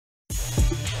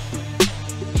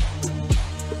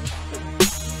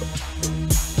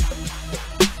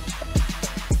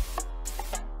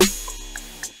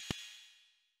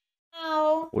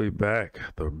We back,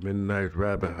 the midnight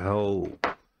rabbit hole.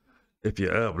 If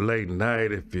you're up late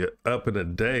night, if you're up in the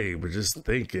day, we're just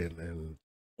thinking, and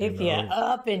if you're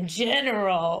up in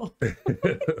general,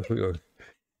 give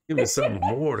me something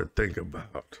more to think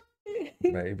about,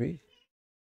 maybe.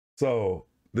 So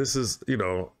this is,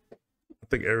 I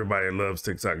think everybody loves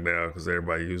TikTok now because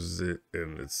everybody uses it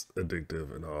and it's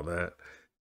addictive and all that.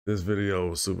 This video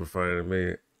was super funny to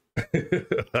me.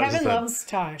 Kevin loves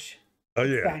Tosh. Oh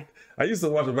yeah, okay. I used to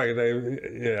watch him back in the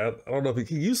day. Yeah, I don't know if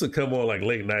he used to come on like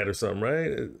late night or something,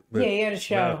 right? But yeah, he had a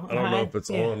show. I don't know if it's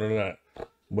on or not.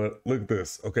 But look at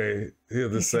this. Okay,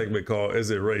 here's this segment called "Is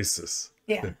It Racist?"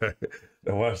 Yeah.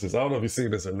 Now watch this. I don't know if you've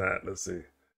seen this or not. Let's see.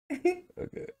 Okay.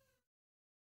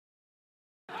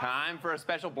 Time for a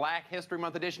special Black History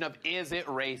Month edition of Is It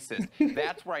Racist?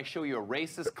 That's where I show you a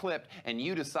racist clip and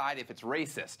you decide if it's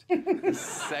racist. This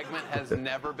segment has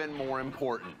never been more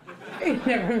important. It's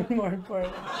never been more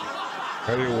important. I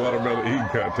didn't want another eating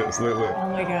contest. Look. Oh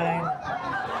my God.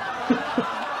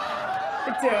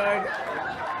 Dude.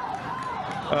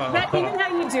 Is that even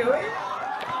how you do it?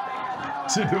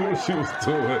 She knew what she was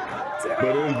doing.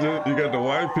 But it's just, you got the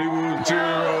white people cheering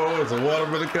on. It's a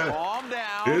watermelon contest. Calm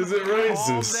down. Is it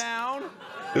racist? Calm down.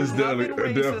 It's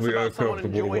definitely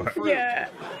uncomfortable to watch. Yeah.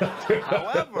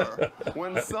 However,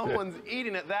 when someone's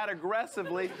eating it that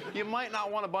aggressively, you might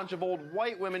not want a bunch of old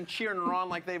white women cheering her on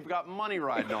like they've got money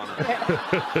riding on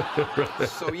her.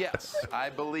 So yes,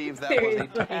 I believe that was a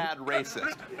tad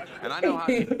racist. And I know how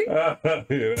to...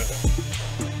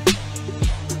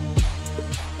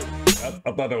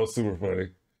 I thought that was super funny.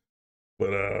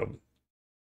 But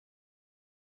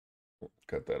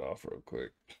cut that off real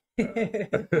quick. Yeah,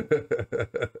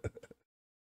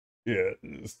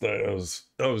 that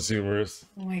was humorous.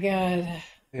 Oh my God.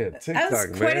 Yeah, TikTok, that was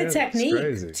quite a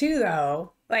technique too,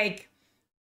 though. Like,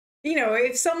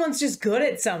 if someone's just good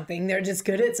at something, they're just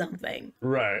good at something.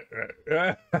 Right.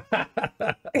 They're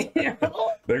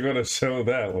gonna show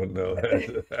that one though.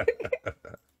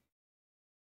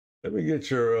 Let me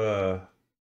get your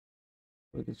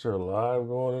live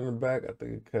going in the back. I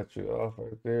think it cut you off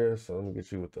right there. So let me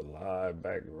get you with the live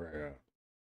background.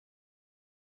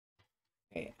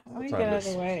 Wait, how do I get out of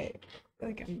the way?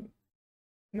 Like, am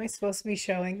I supposed to be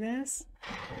showing this?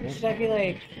 Or should I be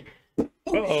like,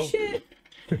 oh shit?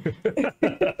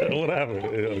 What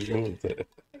happened?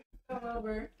 Come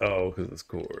over. Oh, because it's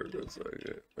cord. That's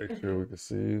like, make sure we can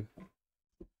see you.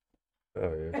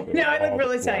 Oh yeah. No, I look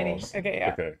really tiny. Okay,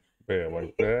 yeah. Okay. Bam,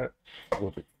 like that.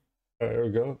 All right, there we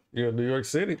go. You're in New York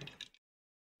City.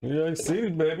 New York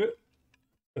City, baby.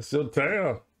 That's your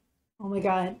town. Oh my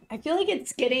God. I feel like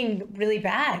it's getting really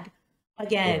bad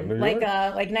again. Like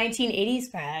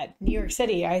 1980s bad. New York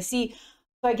City. So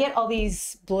I get all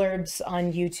these blurbs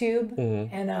on YouTube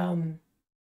and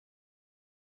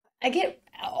I get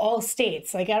all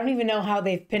states. Like, I don't even know how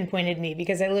they've pinpointed me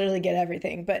because I literally get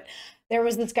everything. But there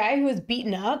was this guy who was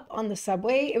beaten up on the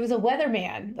subway. It was a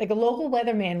weatherman. Like, a local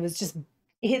weatherman was just,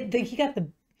 he got the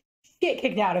shit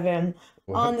kicked out of him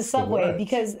on the subway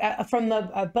because from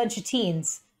a bunch of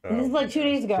teens. And this is like 2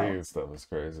 days ago. Teen stuff is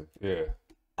crazy. Yeah.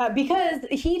 Because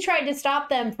he tried to stop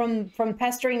them from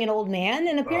pestering an old man,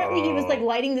 and apparently he was like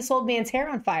lighting this old man's hair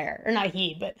on fire. Or not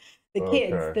he, but the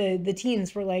kids, the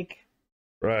teens were like,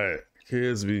 right.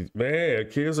 Kids kids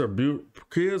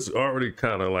already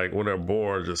kind of like when they're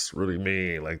born just really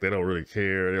mean. Like they don't really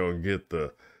care. They don't get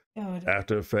the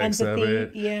after effects of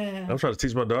it. Yeah. I'm trying to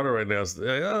teach my daughter right now.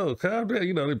 Oh, calm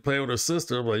down. They play with her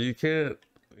sister. I'm like, you can't,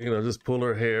 just pull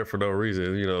her hair for no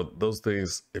reason. Those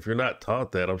things, if you're not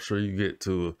taught that, I'm sure you get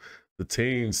to the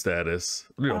teen status.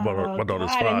 My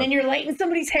daughter's 5. And then you're lighting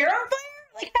somebody's hair on fire?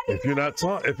 Like, if you're not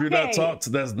taught,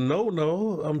 that's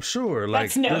no, I'm sure.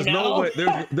 Like, that's there's no way.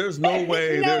 There's no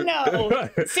way. No.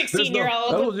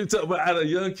 16-year-old. That's what you tell. But as a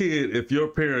young kid, if your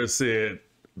parents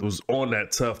was on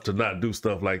that tough to not do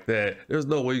stuff like that, there's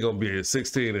no way you're gonna be at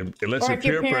 16 unless you're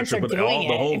peer pressure. But the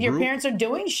whole if your parents are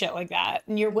doing shit like that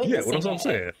and you're witnessing that's what I'm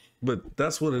saying. But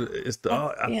that's what it's.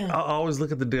 I always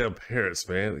look at the damn parents,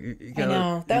 man. I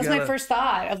know that was my first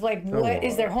thought of like, what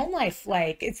is their home life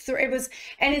like? And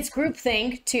it's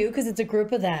groupthink too, because it's a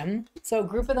group of them. So a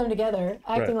group of them together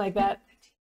acting like that.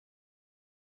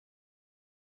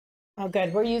 Oh,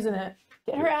 good. We're using it.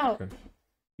 Get her out. Okay.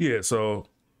 Yeah. So.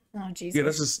 Oh Jesus. Yeah,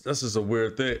 that's just a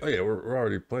weird thing. Oh yeah, we're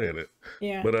already playing it.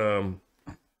 Yeah. But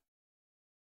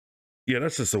yeah,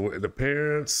 that's just the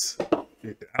parents.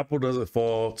 Apple doesn't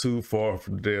fall too far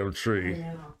from the damn tree.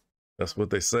 I know. That's what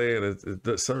they say, and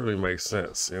it certainly makes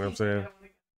sense. You know what I'm saying?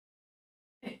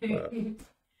 Yeah.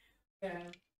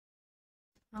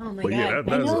 Oh my God.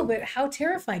 I know, but how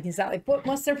terrifying is that? Like, what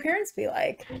must their parents be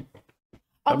like?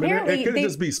 I mean, Apparently, it could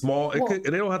just be small. It could,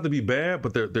 they don't have to be bad,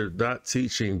 but they're not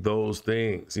teaching those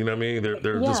things. You know what I mean?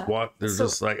 They're just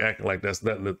just like acting like that's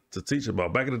nothing to teach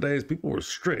about. Back in the days, people were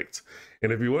strict,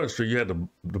 and if you weren't strict, you had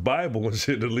the Bible and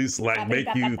shit to at least like make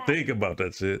you think about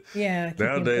that shit. Yeah.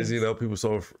 Nowadays, you know, people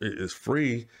it's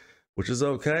free, which is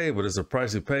okay, but it's a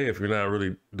price you pay if you're not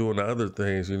really doing the other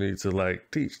things you need to like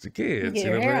teach the kids. Get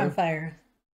your hair on fire.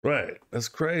 Right, that's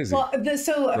crazy. Well,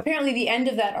 so apparently the end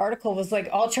of that article was like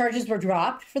all charges were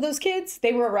dropped for those kids.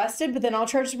 They were arrested, but then all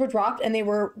charges were dropped and they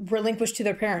were relinquished to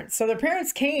their parents. So their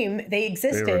parents came, they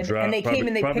existed, and they came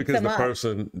and they picked them up. Probably because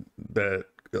the person that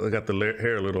got the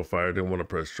hair lit on fire didn't want to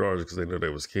press charges because they knew they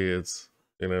was kids.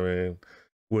 You know what I mean?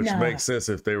 Which makes sense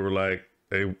if they were like,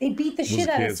 they beat the shit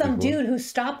out of some dude who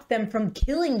stopped them from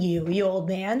killing you, you old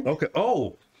man. Okay.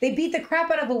 Oh. They beat the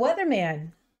crap out of a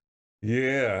weatherman.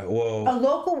 Yeah, well, a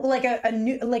local, like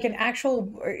an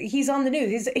actual. He's on the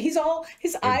news. He's all,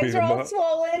 his eyes are all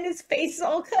swollen, his face is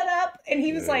all cut up, and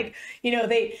he was like, you know,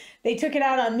 they took it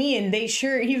out on me, and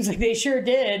he was like, they sure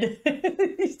did.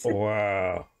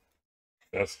 Wow,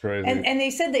 that's crazy. And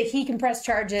they said that he can press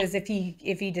charges if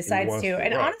he decides to.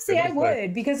 And honestly, I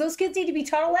would, because those kids need to be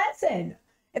taught a lesson.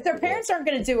 If their parents aren't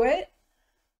going to do it,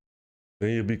 then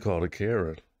you'd be called a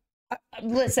Karen.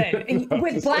 Listen,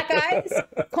 with black eyes,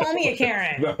 call me a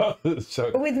Karen. No,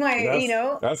 with my, you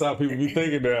know. That's how people be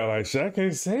thinking now. Like, I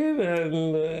can't say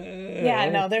that. Yeah,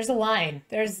 no, there's a line.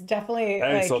 There's definitely.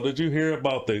 Hey, like, so did you hear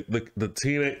about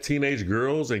the teenage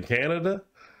girls in Canada?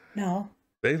 No.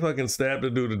 They fucking stabbed a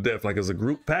dude to death. Like, it's a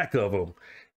group pack of them.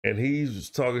 And he's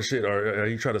talking shit, or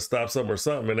he tried to stop something or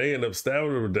something, and they end up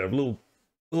stabbing them to death.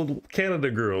 Little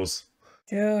Canada girls.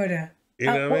 Dude. You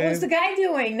know what was the guy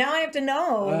doing? Now I have to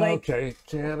know. Like, okay,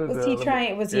 Canada. Was he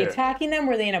trying? Was he attacking them?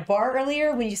 Were they in a bar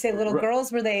earlier? When you say little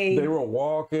girls, were they? They were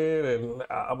walking, and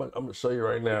I'm gonna show you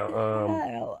right now.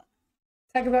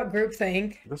 Talk about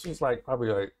groupthink. This was like probably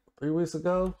like 3 weeks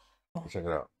ago. Check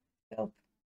it out. Dope.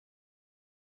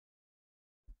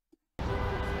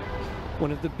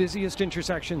 One of the busiest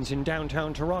intersections in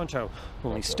downtown Toronto,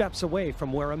 only steps away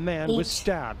from where a man was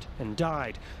stabbed and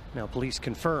died. Now police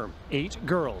confirm 8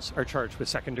 girls are charged with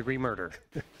second-degree murder.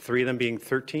 3 of them being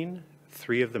 13,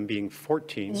 3 of them being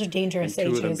 14. Those are dangerous and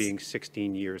 2 ages. of them being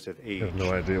 16 years of age. I have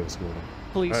no idea what's going on.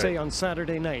 Police say on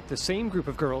Saturday night the same group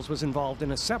of girls was involved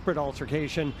in a separate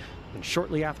altercation and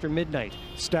shortly after midnight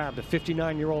stabbed a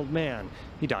 59-year-old man.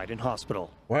 He died in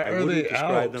hospital. Why are they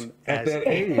out them at as that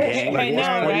age? Like, I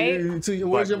know, right?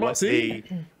 Where's your mom?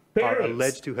 They are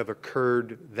alleged to have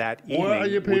occurred that evening. Why are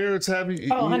your parents having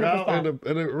you out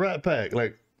in a rat pack?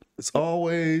 Like, it's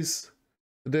always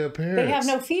their parents. They have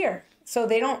no fear, so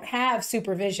they don't have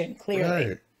supervision, clearly.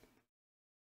 Right.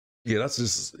 Yeah, that's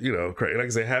just, you know, crazy. Like I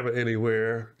say, have it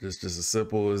anywhere. Just as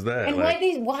simple as that. And like,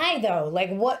 why though?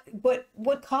 Like,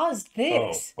 what caused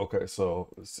this? Oh, okay. So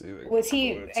let's see. Was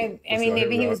he? I mean,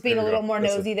 maybe he was being a little more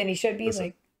nosy than he should be.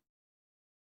 Like,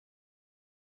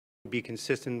 be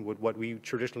consistent with what we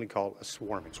traditionally call a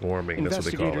swarming. Swarming. That's what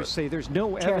they call it. Investigators say there's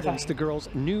no evidence the girls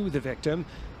knew the victim,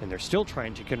 and they're still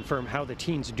trying to confirm how the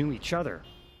teens knew each other.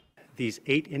 These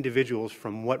 8 individuals,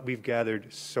 from what we've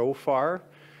gathered so far,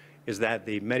 is that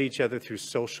they met each other through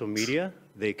social media.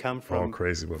 They come from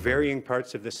varying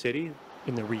parts of the city.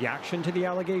 In the reaction to the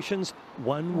allegations,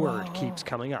 one word keeps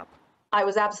coming up. I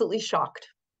was absolutely shocked.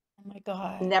 Oh my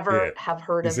God. Never have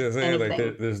heard of anything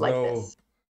like this.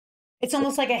 It's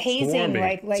almost like a hazing,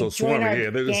 like so join our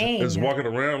gang. They're just walking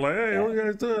around like, hey, what you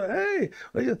guys doing?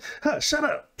 Hey, shut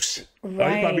up.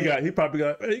 Right. He probably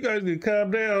got, hey, you guys need to calm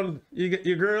down. You get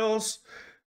your girls.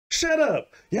 Shut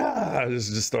up. Yeah.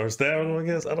 Just start stabbing them, I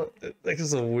guess. I don't, like,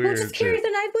 it's a weird Who just carries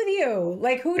a knife with you?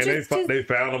 Like, who they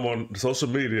found them on social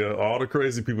media, all the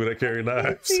crazy people that carry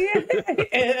knives.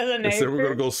 They said, we're going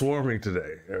to go swarming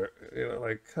today. You know,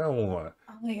 like, come on.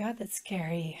 Oh my God, that's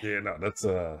scary. Yeah, no, that's,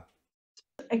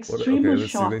 extremely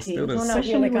shocking,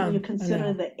 especially when you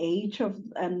consider the age of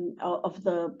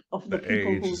the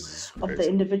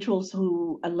individuals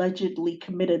who allegedly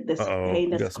committed this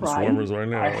heinous crime. Right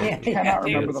now. I cannot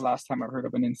remember the last time I've heard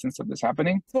of an instance of this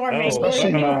happening,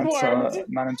 especially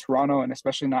not in Toronto, and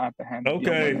especially not at the hands of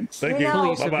young women. Thank you.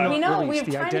 Police have not released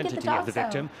the identity of the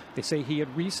victim. They say he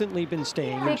had recently been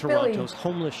staying in Toronto's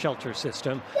homeless shelter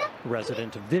system. A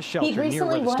resident of this shelter near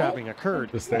where the stabbing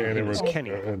occurred. His name was Kenny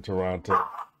in Toronto.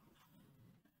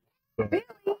 Billy?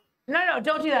 No,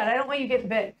 don't do that. I don't want you to get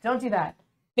bit. Don't do that.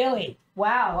 Billy.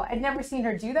 Wow. I'd never seen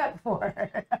her do that before.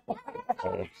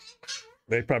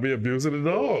 They probably abusing the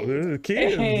dog.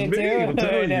 Kids. Hey,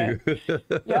 dude.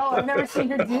 Yo, I've never seen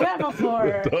her do that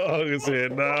before. The dog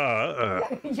said, nah.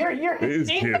 You're These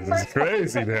kids is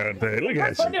crazy nowadays. Look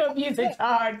at you. to abuse a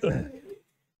dog.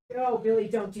 Oh, Billy,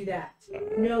 don't do that.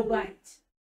 No bite.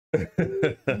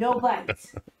 No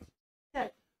bite.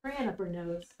 That ran up her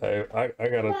nose. Hey, I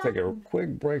gotta take a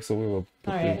quick break, so we will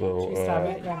put these little. Stop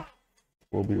it? Yeah.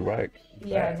 We'll be right back.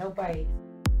 Yeah, no bite.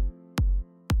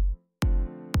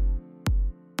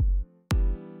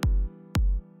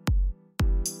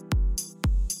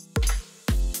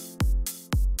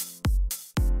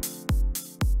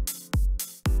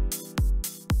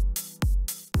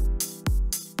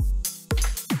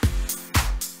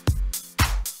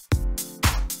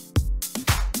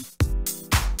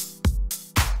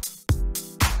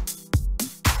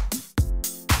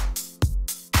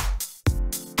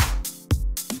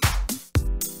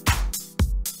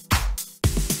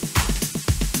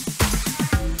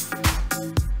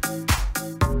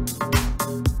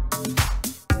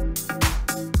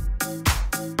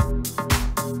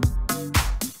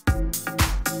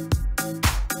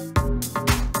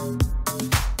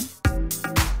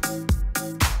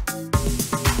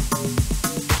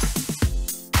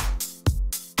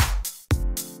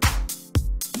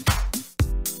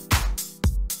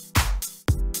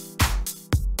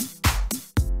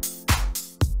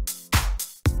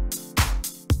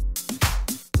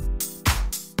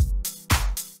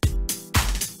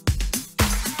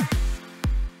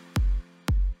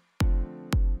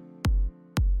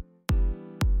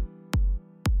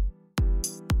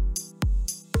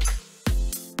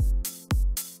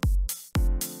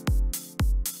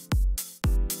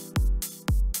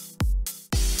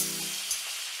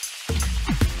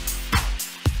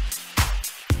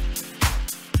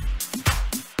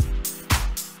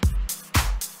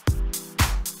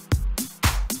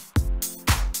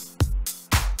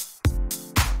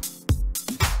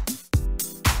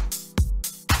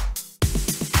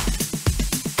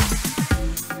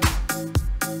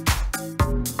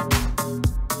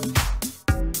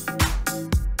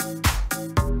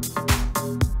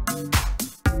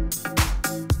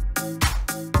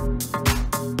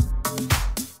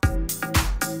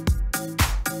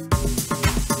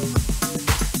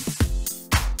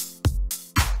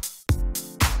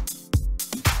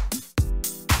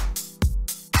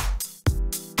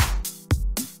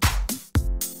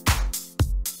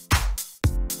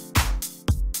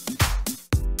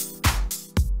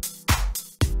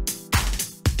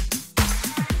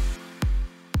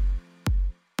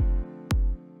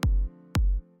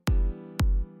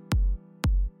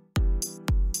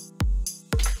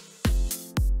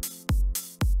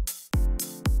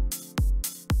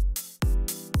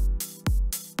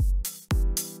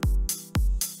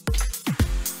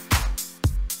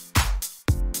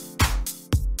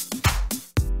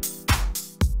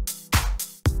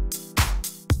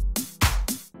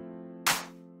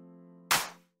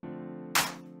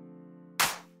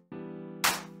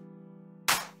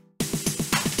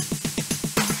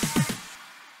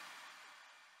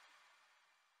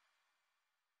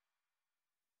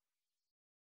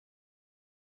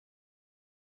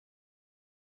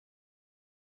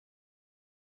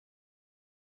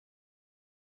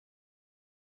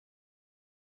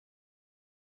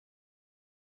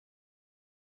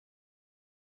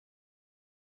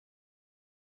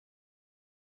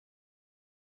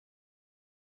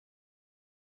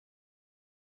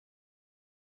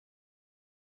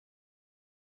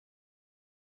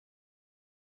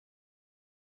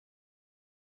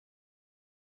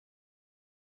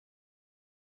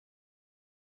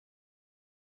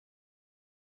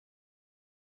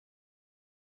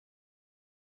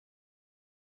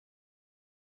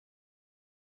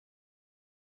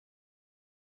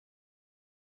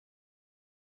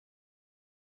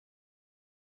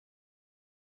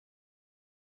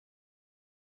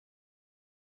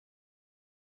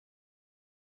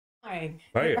 Hi.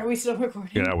 Are we still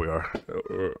recording? Yeah, we are.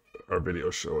 Our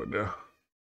video's showing now.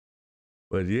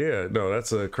 But yeah, no,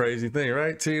 that's a crazy thing,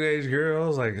 right? Teenage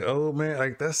girls, like, oh man,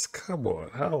 like that's, come on.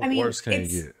 How worse can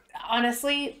you get?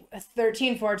 Honestly,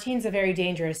 13, 14 is a very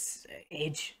dangerous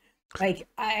age. Like,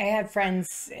 I have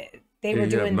friends, they were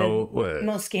doing the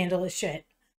most scandalous shit.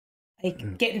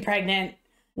 Like, getting pregnant,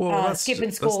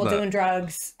 skipping school, doing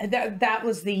drugs. That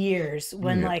was the years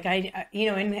when, like,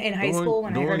 in high school,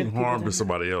 when I heard of people harm to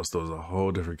somebody else, there was a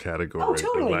whole different category. Oh,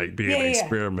 totally. Like being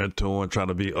experimental and trying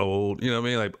to be old. You know what I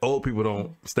mean? Like, old people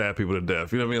don't stab people to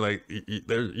death. You know what I mean? Like,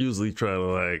 they're usually trying to,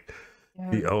 like,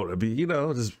 be old,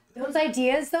 just... Those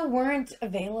ideas, though, weren't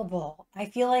available. I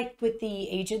feel like with the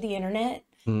age of the internet,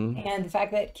 and the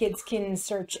fact that kids can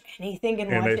search anything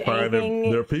and watch they find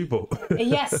anything. their people.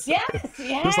 Yes.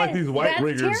 Just like these white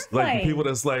riggers, like people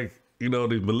that's like, you know,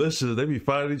 the militias, they be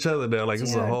fighting each other now. Like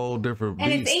it's a whole different beast.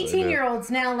 And it's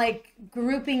 18-year-olds now, like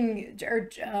grouping or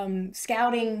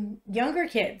scouting younger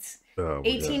kids.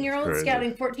 18-years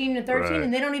scouting 14 and 13,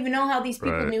 and they don't even know how these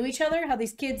people knew each other, how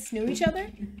these kids knew each other.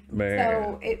 Man.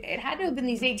 So it had to have been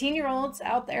these 18-year-olds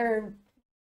out there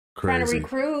trying to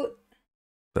recruit.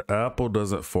 The apple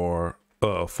doesn't fall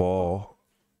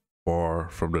far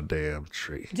from the damn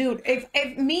tree. Dude,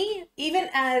 if me, even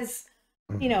as,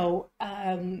 you know,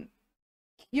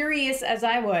 curious as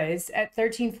I was at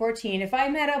 13, 14, if I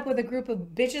met up with a group of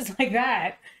bitches like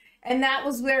that, and that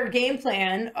was their game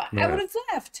plan, I would have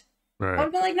left. Right. I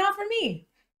would be like, not for me.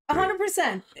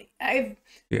 100%.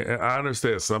 Yeah, I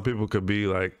understand. Some people could be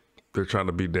like, they're trying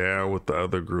to be down with the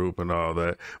other group and all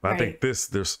that. But I think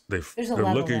they're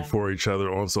looking for each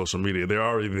other on social media. They're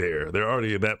already there. They're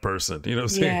already that person. You know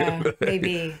what I'm saying? Yeah,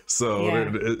 maybe. So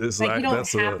it's like you don't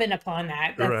happen upon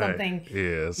that. That's something.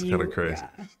 Yeah, it's kind of crazy.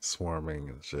 Yeah. Swarming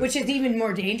and shit. Which is even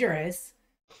more dangerous.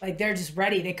 Like they're just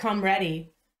ready. They come ready.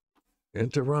 In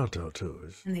Toronto too.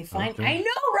 And they find. I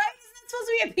know, right? Isn't that supposed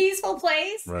to be a peaceful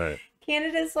place? Right.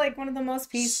 Canada's like one of the most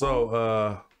peaceful.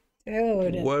 So,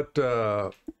 dude, what?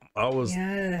 I was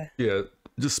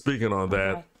just speaking on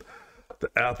that, the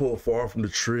apple far from the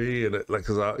tree, and like,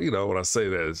 cause I, you know, when I say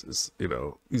that, it's you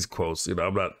know, these quotes, you know,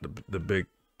 I'm not the big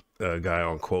guy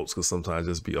on quotes, cause sometimes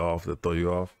just be off that throw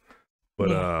you off,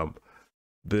 but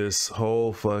this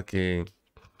whole fucking,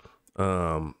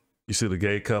 you see the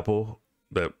gay couple,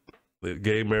 that the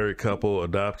gay married couple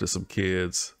adopted some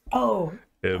kids, and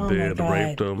then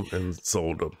raped them and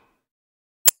sold them.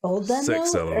 Sold them,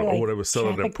 sex selling or whatever,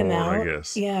 selling their porn, I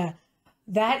guess. Yeah,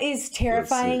 that is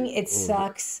terrifying. It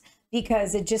sucks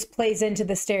because it just plays into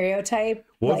the stereotype.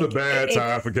 What's a bad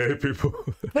time for gay people?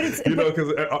 But it's, you know,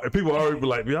 because people already be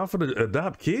like, y'all finna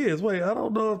adopt kids. Wait, I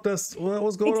don't know if that's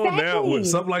what's going on now. When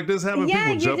something like this happen,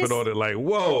 people jumping on it like,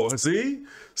 whoa, see,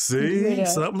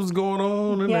 something's going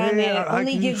on. Yeah, man, it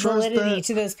only gives validity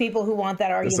to those people who want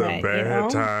that argument. It's a bad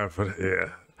time for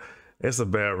It's a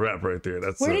bad rap right there.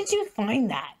 Where did you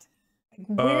find that?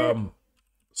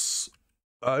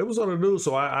 It was on the news,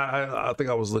 so I think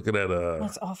I was looking at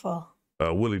that's awful.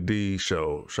 Willie D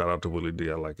show. Shout out to Willie D.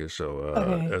 I like his show.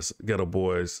 That's Ghetto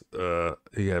Boys.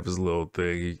 He have his little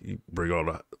thing. He bring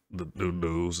on the new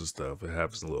news and stuff. And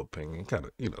have his little opinion. Kind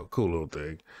of, you know, cool little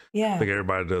thing. Yeah. I think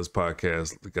everybody does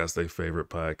podcasts. That's their favorite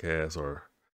podcast or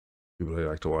people they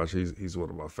like to watch. He's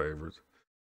one of my favorites.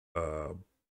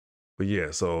 But yeah,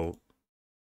 so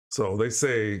they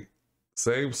say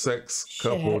same-sex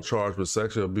couple charged with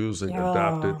sexual abusing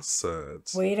adopted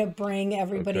sons. Way to bring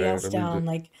everybody else down.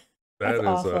 Like, that's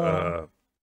awful.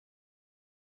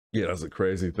 That's a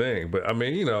crazy thing. But I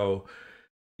mean, you know,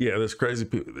 there's crazy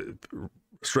people,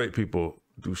 straight people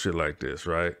do shit like this,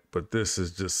 right? But this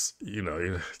is just, you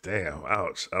know, damn,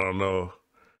 ouch. I don't know.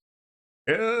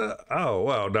 Yeah. Oh,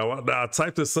 wow. Now I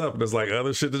typed this up and there's like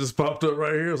other shit that just popped up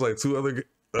right here. It's like two other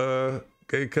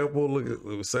gay couple.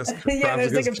 Look at sex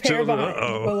crimes against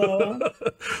children.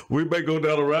 We may go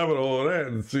down a rabbit hole of that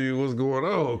and see what's going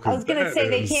on. I was gonna say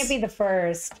they can't be the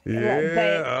first.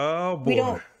 Yeah. Oh boy. We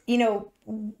don't. You know.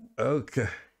 Okay.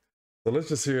 So let's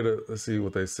just let's see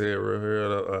what they said right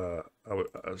here.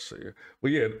 I'll show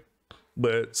you.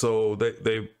 But so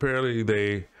they apparently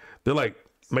they're like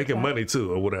making money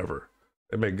too or whatever.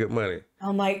 They make good money.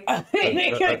 I'm like, they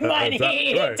make good money.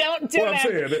 Right. Don't do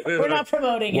that. We're not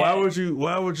promoting Why would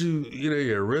you,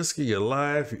 you're risking your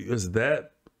life. Is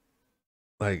that,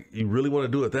 like, you really want to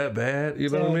do it that bad? You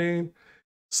know what I mean?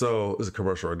 So, it's a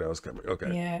commercial right now. It's coming.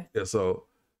 Okay. Yeah, so.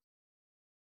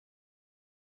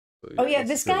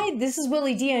 This guy, this is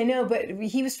Willie D, I know, but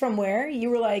he was from where?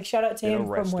 You were like, shout out to him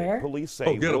from where? Police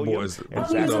say Ghetto Boys. He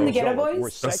was in the Ghetto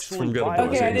Boys? That's from Ghetto Boys.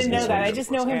 Okay, I didn't know that. I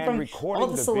just know him from all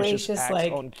the salacious,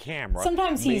 like,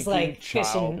 sometimes he's like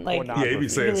fishing, like, he be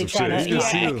saying really some shit. You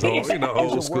can see his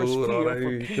old school and all that.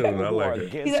 I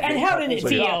like it. And how did it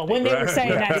feel when they were saying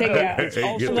that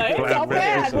to you? Like, it's all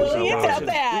bad, Willie, it's all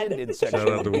bad. Shout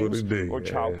out to Willie D. Or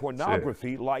child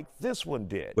pornography like this one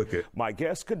did. My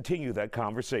guests continue that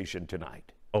conversation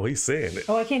tonight. Oh, he's saying it.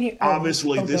 Oh, I can't hear.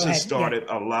 Obviously, this has started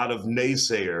a lot of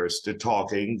naysayers to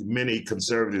talking, many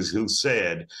conservatives who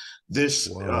said this,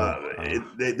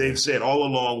 they've said all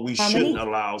along we shouldn't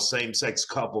allow same-sex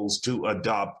couples to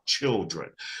adopt children.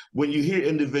 When you hear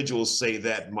individuals say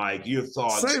that, Mike, your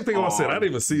thoughts Same thing I said. I didn't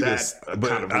even see this, but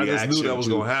kind of I just knew that was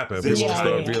going to happen. People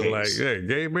start being like, hey,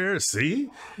 gay marriage, see?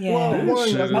 Yeah.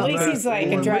 At least he's like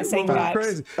addressing that.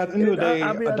 At the end of the day,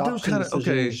 adoption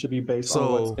decisions should be based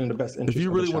on what's in the best interest if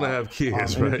you really want to have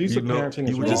kids, right? You know,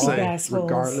 you would just say,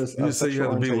 regardless of you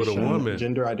have to be with a woman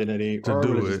gender identity, to or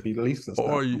do religious it, beliefs and stuff.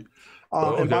 or you,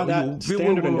 And by that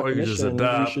standard and definition,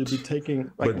 we should be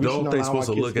taking. Like, but don't they supposed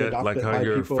to look at like how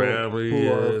your family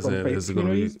is, and is it going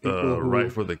to be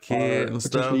right for the kid and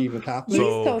stuff? These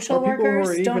social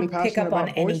workers don't pick up on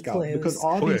any clues. Because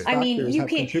all these I mean, you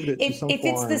can if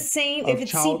it's the same, if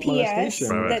it's CPS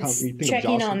that's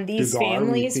checking on these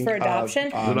families for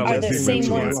adoption, are the same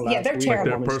ones. Yeah, they're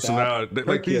terrible. Their personality,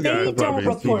 like these guys they don't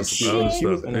report shit.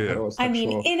 I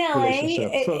mean, in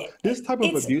LA, this type of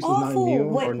abuse is not new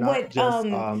or not just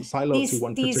siloed to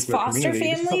one particular these foster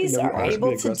families are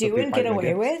able to do and get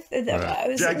away with.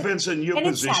 Jack Vincent, your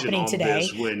position on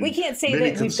this, when we can't say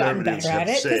that we've gotten better at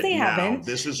it because they haven't.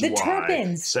 The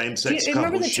Turpins. Same-sex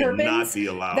remember the Turpins?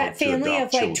 That family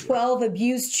of like 12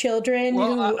 abused children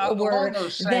who were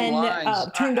then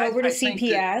turned over to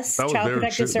CPS, Child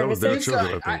Protective Services.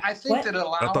 I think that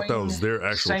allowing I thought that was their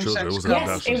actual children.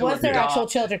 Yes, it was their actual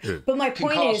children. But my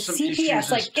point is, CPS,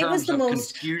 like, it was the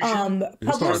most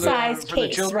publicized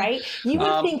case, right? You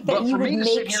would think that you would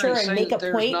make sure and make a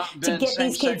point to get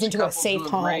these kids into a safe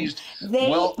home. They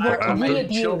were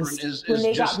re-abused when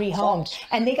they got rehomed,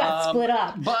 and they got split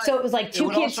up. So it was like 2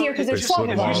 kids here, because there's 12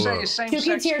 of them. 2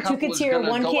 kids here, 2 kids here,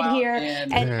 1 kid here,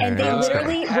 and they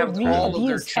literally were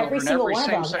re-abused, every single one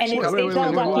of them. And it's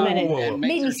all documented. It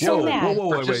made me so mad.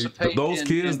 Wait. Those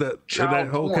kids that in that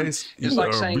whole case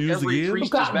are abused again?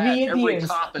 Got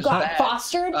re-abused, got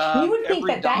fostered. You would think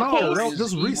that case... No, this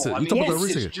is recent. You talking about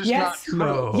recent? Yes.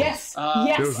 No. Yes.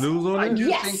 There was news on it?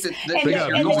 Yes. And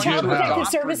the Child Protective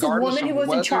Services woman who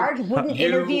was in charge wouldn't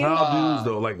interview. How news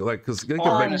though? Like, because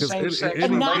not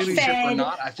fed.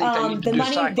 The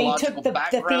money they took,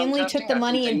 the family took the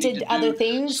money and did other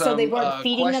things, so they weren't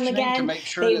feeding them again.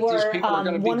 They were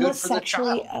one was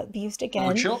sexually abused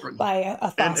again by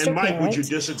a foster parent. And Mike, would you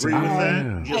disagree with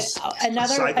that?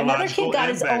 Another kid got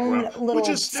his own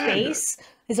little space.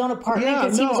 His own apartment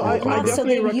because he was old enough, so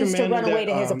they used to run away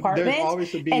to his apartment.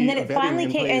 And then it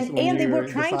finally came, and they were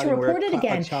trying to report it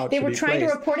again. They were trying to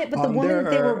report it, but the woman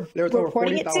they were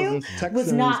reporting it to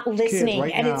was not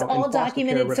listening. And it's all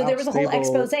documented, so there was a whole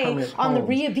expose on the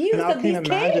re-abuse of these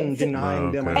kids.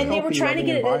 And they were trying to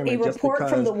get a report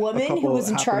from the woman who was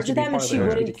in charge of them, and she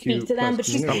wouldn't speak to them. But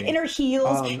she's in her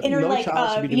heels, in her like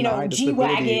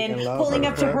G-Wagon, pulling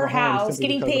up to her house,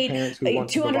 getting paid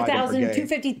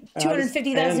 $200,000,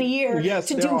 $250,000 a year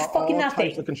to do fucking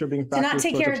nothing, to not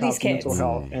take care of these kids.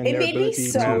 It made me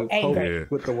so angry.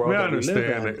 I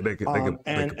understand they could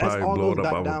probably blow it up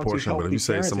out of proportion, but if you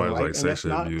say somebody's like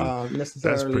sexually abused,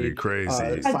 that's pretty crazy.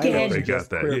 Again, they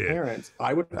got that.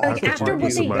 Like after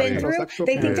what they've been through,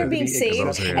 they think they're being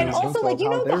saved. And also, like,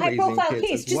 the high-profile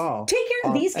case, just take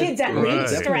care of these kids at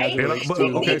least, right? They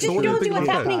just don't do what's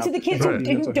happening to the kids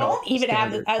who don't even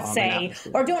have a say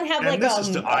or don't have like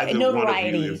a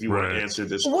notoriety. If you want to answer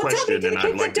this question, and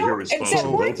I'd like to hear response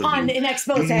from both of you. On an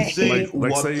expose. Like say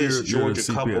you're in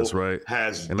CPS, right?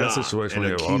 In that situation,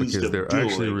 where all the kids, they're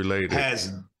actually related.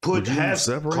 Has caused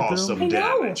some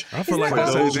damage. I feel like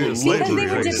that's because they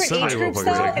were different age groups,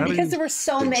 though, and because there were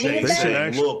so many of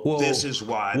them. Look, this is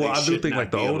why. Well, I do think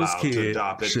like the oldest kid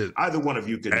should either one of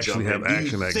you can actually have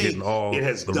action at getting all the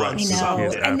rights to the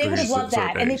kids. And they would have loved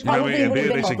that, and they probably would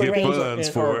have been all great.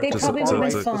 They probably would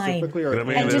have been fine,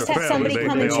 and just have somebody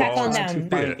come and check on them.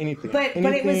 But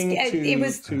it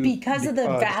was because of the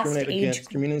vast age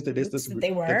groups that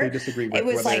they were. It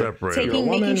was like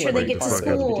making sure they get to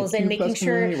schools and making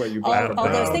sure all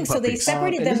those things. So they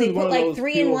separated them. They put like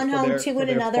 3 in one home, 2 in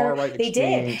another. They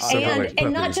did,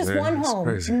 and not just one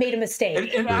home made a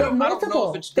mistake, but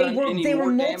multiple. They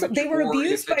were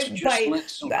abused by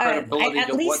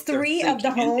at least 3 of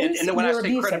the homes. And when I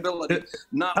say credibility,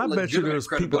 I bet you there's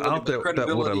people out there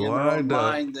that would have lined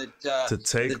up to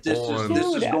take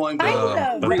on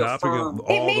adopting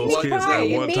all those kids at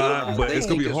one time. But it's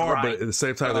gonna be hard. But at the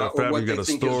same time, their family got a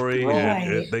story,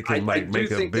 and they can like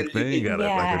make a big thing out of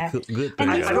it. Like a good thing.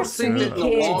 I don't think that the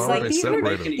law these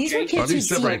were kids who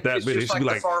separate that bit. It should be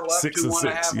like 6 and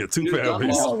 6. You get 2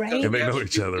 families, and they know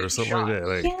each other or something like that.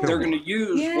 Like, they're going to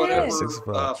use whatever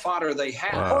fodder they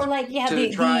have. Or like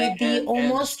the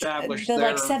almost the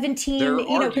like 17.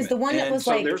 Because the one that was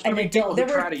like an adult, there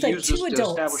were like 2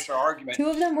 adults. 2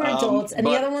 of them were adults, and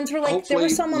the other ones were like there were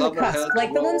some on the cusp.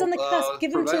 Like the ones on the cusp,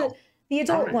 give them to The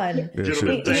adult one. Yeah,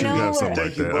 you know,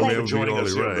 thank you both for joining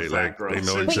us here on the Fact Girl.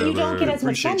 But you don't get as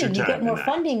much funding. You get more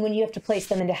funding when you have to place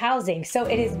them into housing. So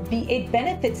it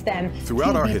benefits them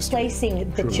throughout our history.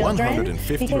 Placing the children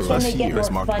because then they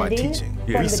get more funding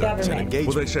from the government.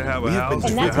 Well, they should have a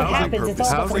housing. And that's what happens.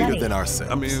 It's all about money. Than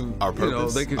ourselves. I mean, our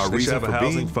purpose, our reason for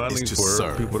being is to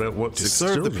serve people that want to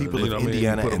serve the people of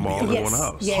Indiana and beyond.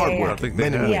 Hard work. I think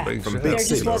men and women from big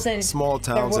cities, small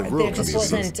towns, and rural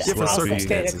communities, different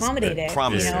circumstances.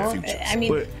 I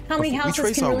mean, how many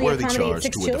houses can really accommodate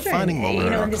 6 children,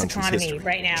 in this economy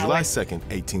right now? July 2nd,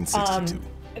 1862.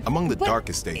 Among the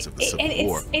darkest days of the Civil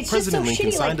War, President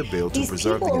Lincoln signed a bill to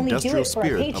preserve the industrial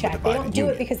spirit of a divided union. They don't do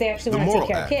it because they actually want to take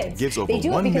care of kids. Gives over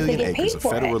 1 million acres of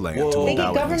federal land to They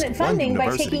get government funding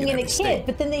by taking in a kid,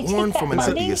 but then they take that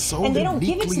funding and they don't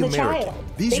give it to the child.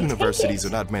 These universities are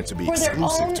not meant to be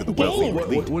exclusive to the wealthy or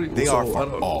elite. They are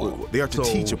for all. They are to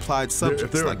teach applied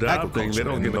subjects like agriculture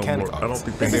and mechanic arts,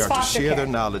 and they are to share their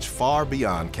knowledge far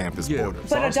beyond campus borders.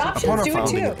 But adoptions do it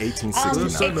too.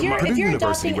 If you're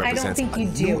adopting, I don't think you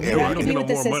do. You have to do with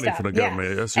the system. From the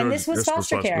government. That's and this was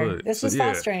foster care. This was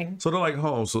fostering. So they're like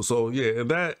home. So yeah, and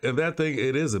that thing,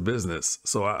 it is a business.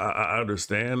 So I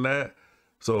understand that.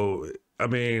 So I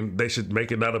mean, they should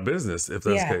make it not a business if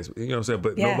that's the case. You know what I'm saying?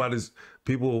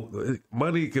 But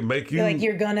money can make you like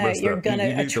you're gonna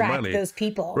attract those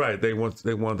people. Right. They want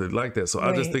it like that. So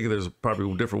I just think there's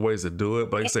probably different ways to do it.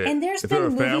 But like I said, and there's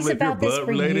been movies about this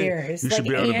for years. You should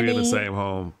be able to be in the same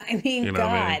home. I mean,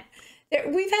 God.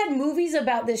 We've had movies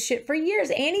about this shit for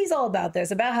years. Annie's all about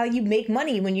this, about how you make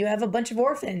money when you have a bunch of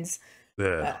orphans.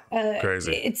 Yeah,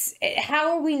 crazy. It's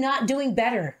how are we not doing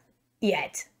better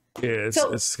yet? Yeah,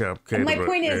 it's complicated. My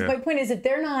point is, if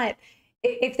they're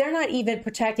not even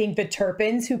protecting the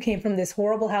Turpins who came from this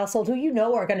horrible household, who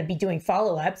are going to be doing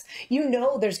follow-ups,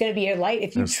 there's going to be a light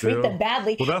if you treat them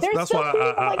badly. Well, that's why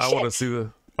I want to see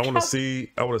I want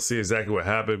to see exactly what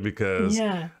happened, because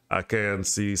I can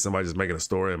see somebody just making a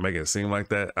story and making it seem like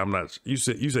that. I'm not. You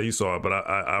said you saw it, but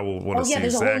I will want to see.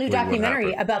 There's exactly a whole new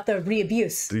documentary about the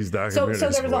re-abuse. These documentaries. So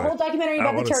there was a whole documentary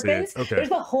about the Turpins. Okay. There's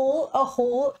a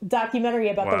whole documentary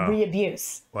about the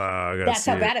re-abuse. Wow, that's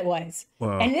how bad it was.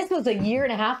 Wow. And this was a year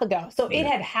and a half ago, so it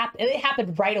had happened. It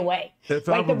happened right away.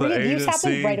 Like the re-abuse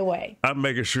happened right away. I'm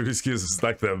making sure these kids is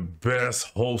like the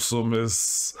best,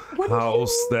 wholesomest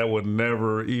house that would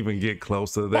never even get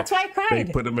close to that. That's why I cried.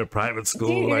 They put them in private school.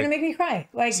 Dude, you're gonna make me cry.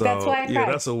 Like that's why I cried. Yeah,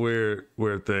 that's a weird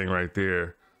thing right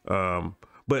there.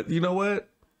 But you know what?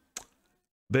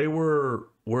 They were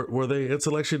they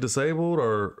intellectually disabled,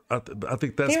 or I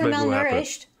think that's they were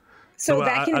malnourished. So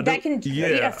that can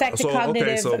affect the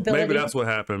cognitive ability. Maybe that's what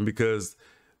happened, because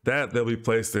they'll be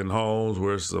placed in homes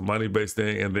where it's a money-based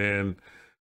thing, and then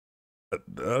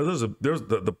there's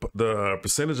the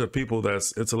percentage of people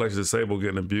that's intellectually disabled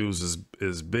getting abused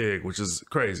is big, which is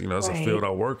crazy. It's a field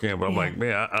I work in, but I'm like,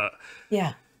 man,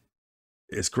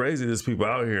 it's crazy. There's people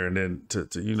out here, and then to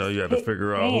you have to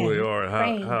figure out who they are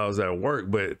and how does that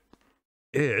work. But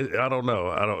I don't know.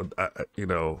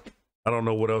 I don't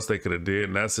know what else they could have did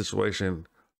in that situation.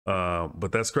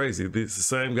 But that's crazy. It's the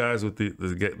same guys with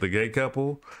the gay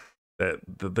couple that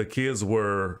the kids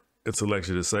were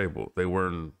intellectually disabled. They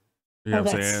weren't. You know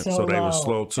what I'm saying? So they were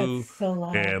slow too,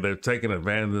 and they're taking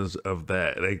advantage of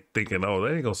that. They thinking, oh,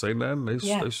 they ain't gonna say nothing.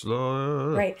 They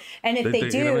slow, right? And if they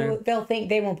do, they'll think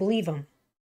they won't believe them.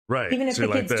 Right. Even if the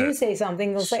kids do say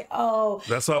something, they'll say, "Oh."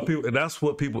 That's how people. And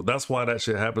that's why that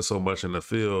shit happens so much in the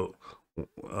field,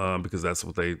 because that's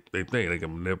what they think. They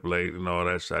can manipulate and all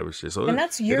that type of shit. So and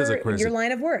that's your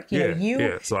line of work. You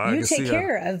take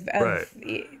care of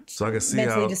so I can see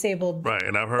mentally disabled. Right.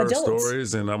 And I've heard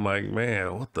stories, and I'm like,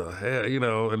 man, what the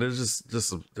hell, And there's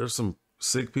there's some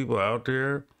sick people out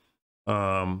there,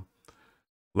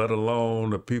 let alone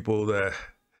the people that.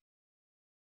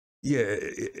 Yeah,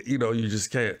 you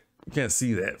just can't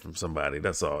see that from somebody.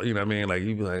 That's all. You know what I mean? Like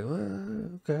you'd be like,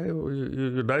 well, okay, well,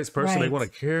 you're a nice person. Right. They want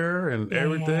to care and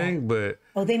everything, but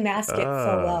they mask it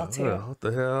so well too. What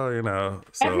the hell,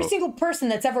 So, every single person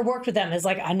that's ever worked with them is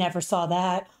like, I never saw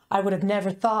that. I would have never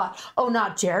thought. Oh,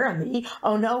 not Jeremy.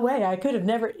 Oh, no way. I could have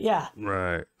never. Yeah.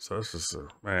 Right. So it's just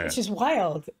man. It's just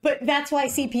wild. But that's why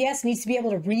CPS needs to be able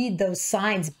to read those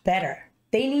signs better.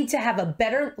 They need to have a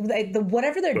better,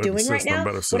 whatever they're doing right now,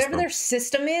 whatever their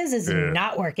system is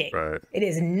not working. Right. It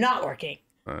is not working.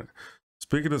 Right.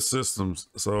 Speaking of systems,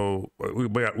 so we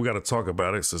got to talk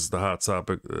about it since it's the hot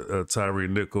topic. Tyre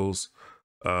Nichols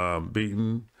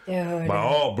beaten by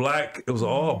all black. It was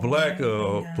all black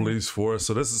police force.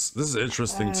 So this is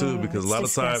interesting too, because a lot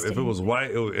of times if it was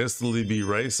white, it would instantly be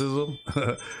racism.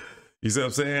 You see what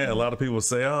I'm saying? A lot of people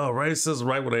say, "Oh, racism,"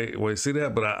 right when they see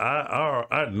that, but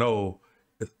I know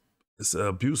it's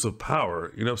abuse of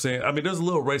power. You know what I'm saying? I mean, there's a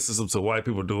little racism to white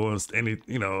people doing any,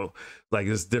 you know, like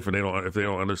it's different. If they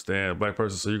don't understand black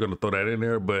person, so you're gonna throw that in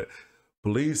there. But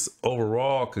police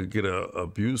overall could get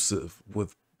abusive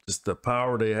with just the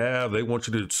power they have. They want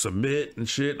you to submit and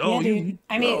shit. Yeah, oh, dude.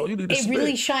 I mean, you need to it submit.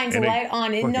 really shines a light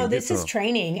on it. No, this is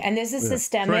training, and this is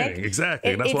systemic. Training,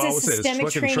 exactly. That's it's what I a would say. systemic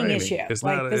It's training training issue. It's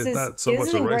like, not. this It's not so much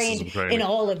is a ingrained racism training in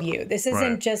all of you. This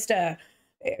isn't just a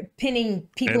pinning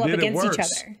people up against each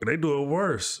other. They do it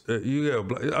worse. I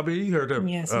mean, you heard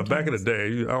that back in the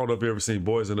day. I don't know if you ever seen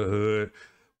Boys in the Hood,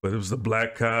 but it was the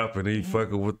black cop and he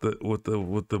fucking with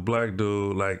the black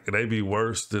dude. Like they be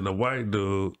worse than the white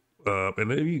dude. And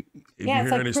then if you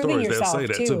hear any stories, they'll say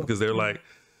that too, because they're like,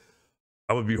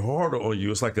 "I would be harder on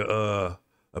you." It's like a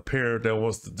parent that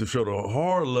wants to show the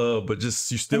hard love, but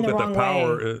just you still got that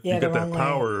power. You got that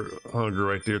power hunger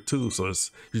right there too. So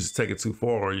it's you just take it too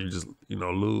far, or you just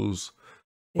lose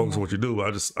focus on what you do.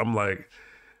 But I'm like,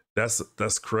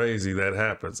 that's crazy that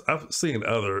happens. I've seen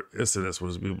other incidents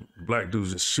where black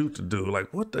dudes just shoot the dude.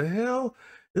 Like, what the hell?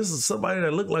 This is somebody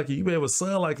that looked like you. You may have a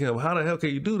son like him. How the hell can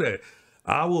you do that?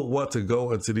 I would want to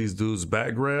go into these dudes'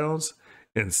 backgrounds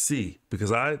and see,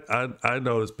 because I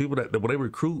notice people that when they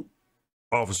recruit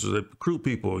officers, they recruit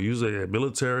people, usually in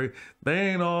military, they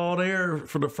ain't all there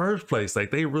for the first place. Like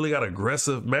they really got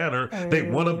aggressive manner. They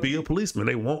want to be a policeman.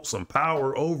 They want some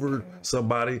power over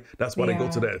somebody. That's why they go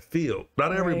to that field.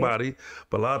 Not everybody,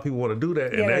 but a lot of people want to do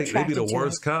that. And they be the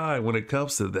worst kind when it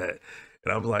comes to that.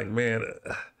 And I'm like, man,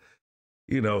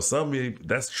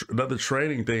 that's another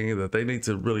training thing that they need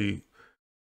to really,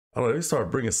 I don't know, they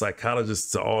start bringing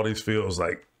psychologists to all these fields,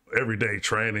 like everyday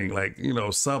training, like,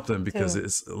 something, because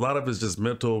it's a lot of it's just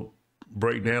mental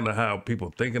breakdown to how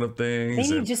people thinking of things.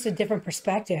 They need just a different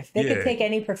perspective. They could take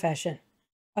any profession.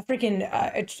 A freaking,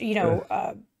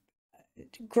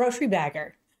 grocery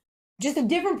bagger. Just a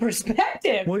different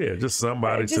perspective. Well, yeah, just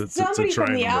somebody to train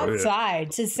from the them,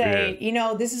 outside to say,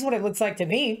 this is what it looks like to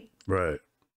me. Right.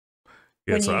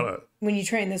 Yeah, when you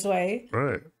train this way.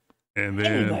 Right. And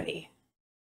then anybody.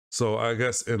 So I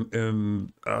guess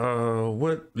in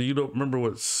what you don't remember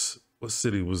what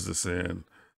city was this in?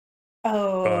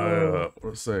 Oh,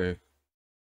 let's say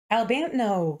Alabama.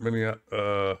 No.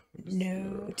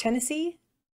 No, Tennessee.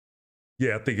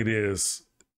 Yeah, I think it is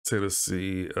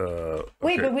Tennessee.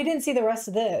 Wait, but we didn't see the rest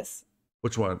of this.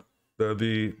 Which one?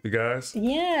 The guys?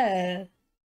 Yeah.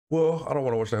 Well, I don't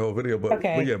want to watch the whole video, but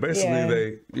yeah,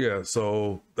 basically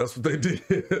so that's what they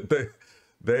did.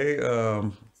 they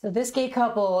So this gay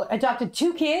couple adopted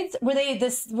 2 kids. Were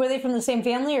they from the same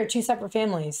family or 2 separate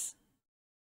families?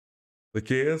 The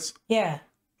kids? Yeah.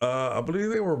 I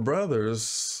believe they were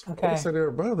brothers. Okay. I would say they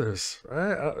were brothers.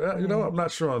 Right? I'm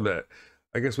not sure on that.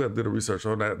 I guess we have to do the research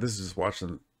on that. This is just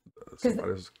watching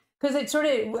somebody's.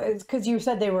 Because you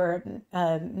said they were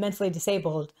mentally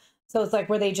disabled. So it's like,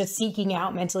 were they just seeking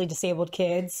out mentally disabled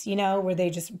kids? Were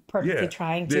they just perfectly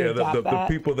trying to adopt that?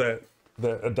 The people that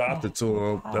adopted to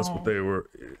them, that's what they were,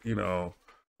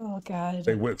 Oh, God.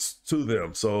 They went to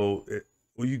them. So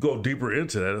when you go deeper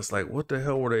into that, it's like, what the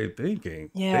hell were they thinking?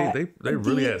 Yeah. They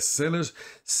really had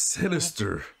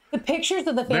sinister. The pictures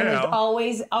of the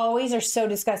families always are so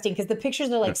disgusting, because the pictures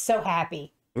are like so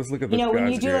happy. Let's look at the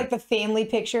when you do like the family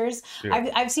pictures.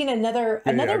 I've seen another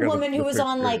woman who was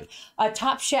on like a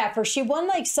Top Chef, or she won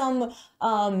like some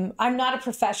I'm Not a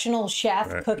Professional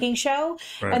Chef cooking show,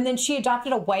 and then she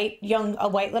adopted a white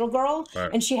little girl,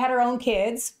 and she had her own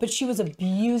kids, but she was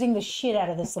abusing the shit out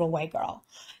of this little white girl.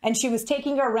 And she was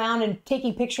taking her around and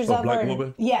taking pictures of her.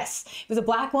 Woman? Yes, it was a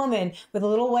black woman with a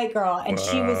little white girl, and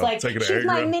she was like, "She's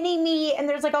my mini me." And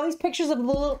there's like all these pictures of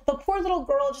the poor little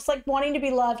girl just like wanting to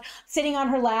be loved, sitting on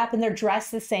her lap, and they're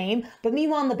dressed the same. But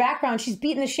meanwhile, in the background, she's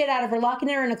beating the shit out of her, locking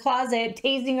her in a closet,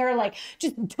 tasing her, like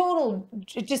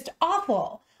just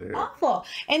awful. Yeah. Awful.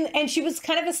 And she was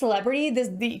kind of a celebrity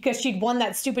because she'd won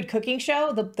that stupid cooking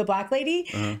show, the black lady,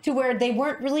 to where they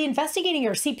weren't really investigating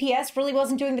her. CPS really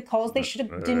wasn't doing the calls they should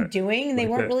have been doing, and they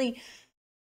weren't really.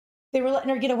 They were letting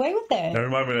her get away with it. I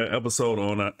remember that episode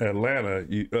on Atlanta.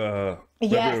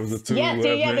 Yes. It was the two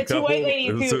the 2 white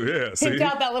ladies who picked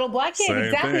out that little black kid.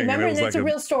 Exactly. Remember, and it's a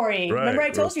real story. Remember,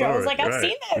 I told you, I was like, I've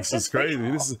seen this. This is crazy.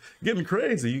 This is getting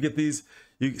crazy. You get these.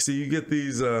 You get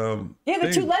these. The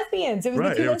 2 lesbians. It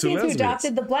was the 2 lesbians who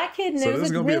adopted the black kid, and so it was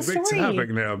a real story. This is gonna be a big topic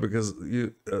now, because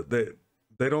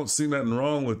they don't see nothing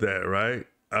wrong with that, right?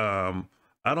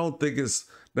 I don't think it's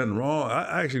nothing wrong.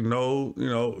 I actually know,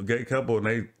 a gay couple, and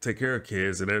they take care of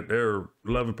kids, and they're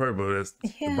loving people. That's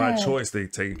by choice. They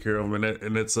take care of them,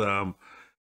 and it's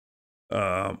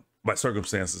by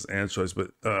circumstances and choice,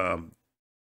 but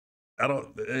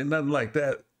ain't nothing like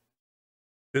that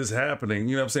is happening.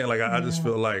 You know what I'm saying? Like, I just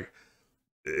feel like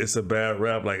it's a bad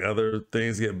rap, like other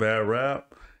things get bad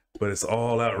rap, but it's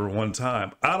all out at one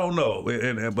time. I don't know.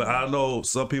 But I know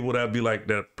some people that be like,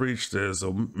 that preach there's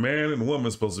a man and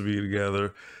woman supposed to be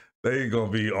together. They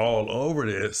gonna be all over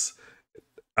this.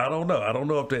 I don't know. I don't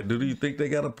know if that, do you think they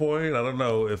got a point? I don't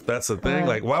know if that's a thing.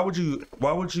 Like, why would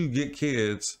you get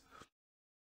kids?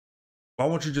 Why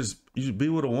won't you be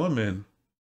with a woman?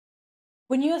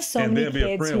 When you have so many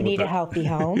kids who need a healthy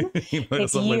home,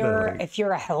 if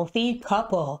you're a healthy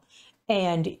couple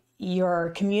and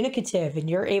you're communicative and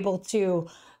you're able to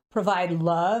provide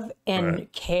love and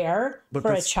care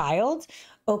for a child,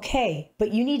 okay,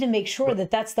 but you need to make sure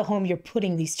that that's the home you're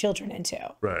putting these children into.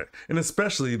 Right. And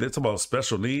especially, it's about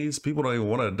special needs. People don't even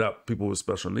want to adopt people with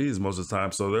special needs most of the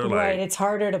time. So they're like, right, it's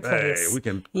harder to place. Hey, we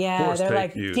can, they're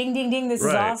like, ding, ding, ding, this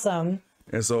is awesome.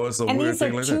 And so it's a and weird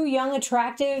thing like that. And these are two young,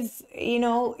 attractive,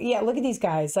 look at these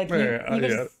guys. Like,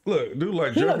 man, look, dude,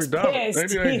 like Jeffrey Dahmer.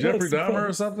 Maybe like Jeffrey Dahmer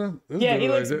or something. He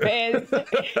looks pissed.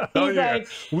 Like,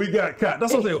 we got caught.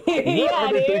 That's what they what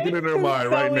are they thinking in their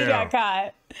mind right now? We got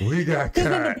caught. We got caught. Because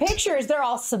in the pictures, they're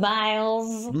all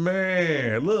smiles.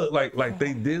 Man, look, like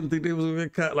they didn't think they was gonna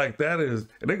get caught. Like that is,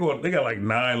 and they got like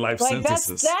 9 life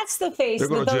sentences. That's the face that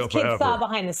those kids saw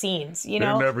behind the scenes. You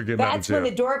know, they're never getting that's when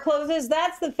the door closes.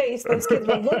 That's the face those kids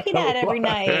were looking at every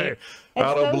night.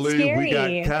 I don't believe we got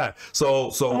caught. So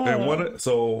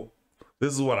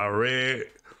this is what I read.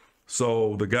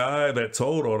 So the guy that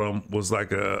told on him was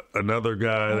like another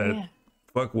guy that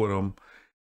fucked with him.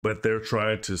 But they're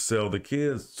trying to sell the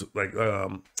kids, like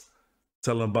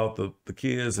tell them about the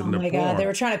kids and their porn. Oh my God, they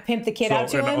were trying to pimp the kid out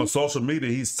to him? On social media,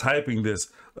 he's typing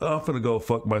this, I'm finna go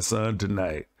fuck my son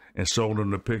tonight, and showing him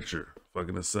the picture,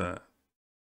 fucking his son.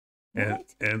 And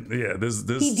yeah, this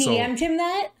he DM'd him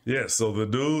that? Yeah, so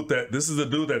this is the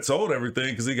dude that told everything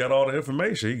because he got all the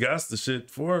information. He got the shit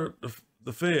for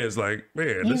the feds. Like,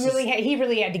 man, he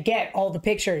really had to get all the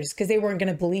pictures because they weren't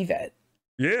gonna believe it.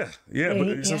 Yeah, but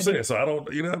it's what I'm saying. So I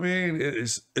don't, you know what I mean?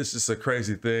 It's just a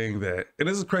crazy thing that, and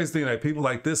it's a crazy thing that people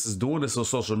like this is doing this on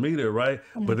social media, right?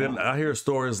 But then I hear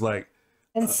stories like,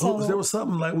 there was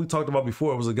something like we talked about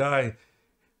before. It was a guy,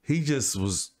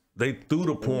 they threw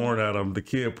the porn at him, the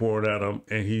kid porn at him,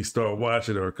 and he started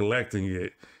watching it or collecting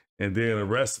it, and then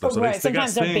arrested him. So they got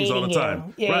stings all the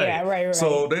time. Right.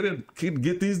 So they didn't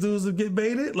get these dudes to get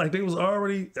baited? Like they was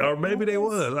already, or maybe they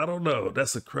was. I don't know.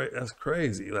 That's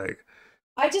crazy. Like,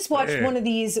 I just watched one of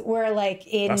these where, like,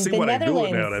 in the Netherlands. I see why they do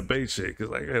it now, that bait shit. Because,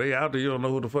 like, they out there, you don't know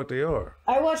who the fuck they are.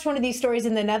 I watched one of these stories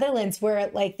in the Netherlands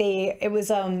where, like, it was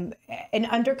an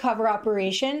undercover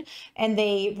operation, and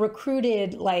they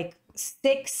recruited, like,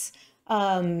 6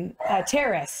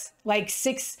 terrorists. Like,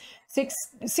 six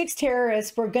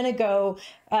terrorists were gonna go,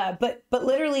 but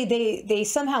literally they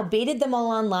somehow baited them all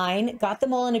online, got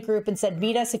them all in a group, and said,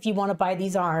 "Meet us if you want to buy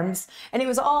these arms." And it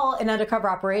was all an undercover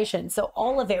operation, so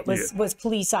all of it was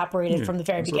police operated from the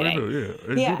very beginning.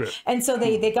 And so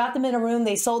they got them in a room,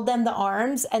 they sold them the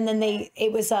arms, and then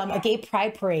it was a gay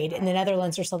pride parade in the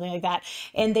Netherlands or something like that.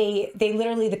 And they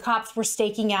literally, the cops were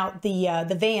staking out the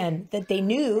van that they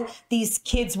knew these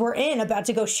kids were in, about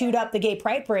to go shoot up the gay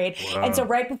pride parade. Wow. And so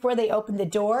right before they opened the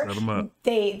door,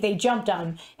 they jumped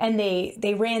them and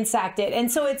they ransacked it.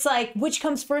 And so it's like, which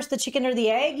comes first, the chicken or the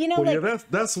egg? You know, well,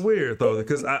 that's weird though,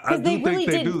 because I do think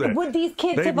they do that. Would these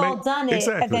kids have all done it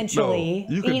eventually?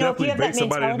 No, you can definitely bait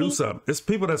somebody to do something. It's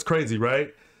people that's crazy,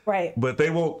 right? Right. But they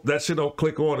won't. That shit don't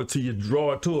click on until you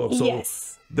draw it to them. So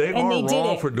they are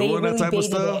wrong for doing that type of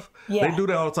stuff. They do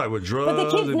that all the time with drugs. But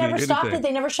the kids never stopped it.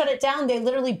 They never shut it down. They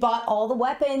literally bought all the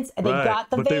weapons and they got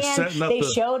the van. They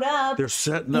showed up. They're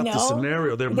setting up the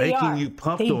scenario. They're making you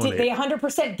pumped on it. They 100%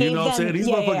 gave them. You know what I'm saying? These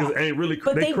motherfuckers ain't really.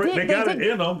 They got it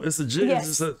in them. It's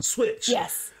a switch.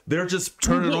 Yes. They're just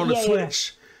turning on the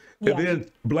switch. And then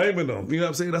blaming them. You know what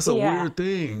I'm saying? That's a weird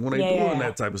thing when they doing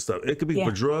that type of stuff. It could be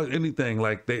for drug, anything.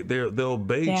 Like they'll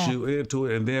bait you into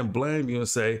it and then blame you and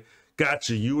say,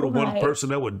 "Gotcha, you were the one person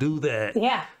that would do that."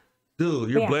 Yeah. Dude,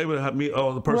 you're blaming me.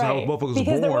 Oh, the person how the motherfuckers because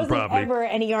born, there wasn't probably. Ever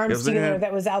any arms dealer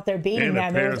that was out there beating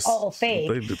them. It was all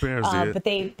fake. The parents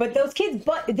did. But those kids,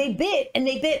 they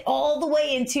bit all the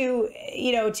way into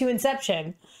to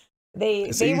inception.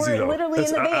 They were literally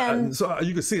in the van. So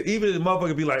you can see it. Even the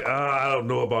motherfucker be like, I don't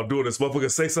know about doing this. Motherfucker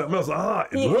say something else.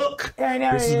 Look, I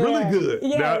know, this is really good.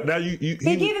 Yeah. Now they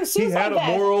gave him suicide he had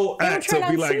a moral act to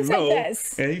be like, no,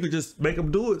 vest. and you could just make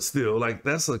him do it still. Like,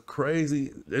 that's a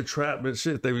crazy entrapment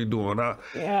shit they be doing on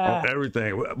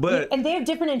everything. But and they have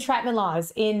different entrapment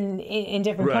laws in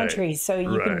different countries, so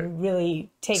you can really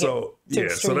take it to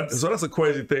extremes. So that's a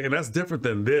crazy thing, and that's different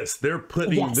than this. They're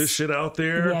putting this shit out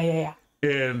there. Yeah.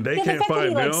 And they can't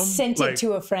find them. Sent it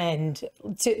to a friend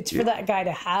for that guy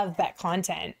to have that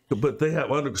content. But they have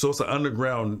so it's an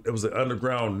underground. It was an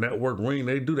underground network ring.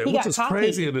 They do that, which is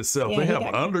crazy in itself. They have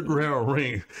an underground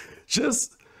ring.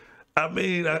 I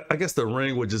mean, I guess the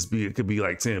ring would just be. It could be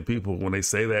like 10 people when they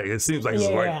say that. It seems like it's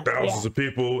like thousands of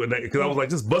people, and because I was like,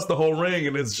 just bust the whole ring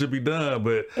and it should be done.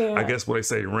 But I guess when they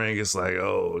say ring, it's like,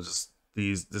 just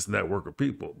this network of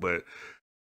people. But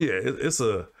yeah, it's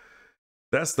a.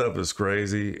 That stuff is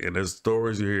crazy, and there's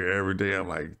stories you hear every day. I'm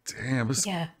like, damn, it's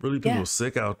really people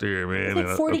sick out there, man.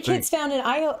 Like 40 kids found in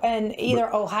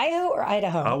either Ohio or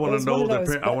Idaho. I want to know I want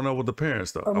to know what the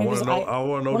parents though. I want to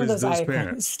know these dudes'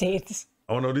 parents. States.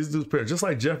 I want to know these dudes' parents. Just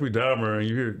like Jeffrey Dahmer, and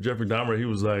you hear Jeffrey Dahmer, he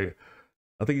was like,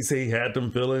 I think he said he had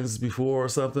them feelings before or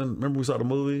something. Remember we saw the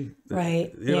movie,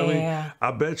 right? You know what I mean?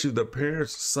 I bet you the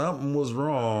parents, something was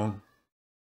wrong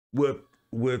with.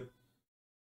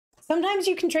 Sometimes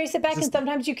you can trace it back, and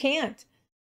sometimes you can't.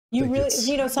 You really,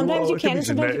 sometimes you can, and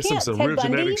sometimes you can't. Ted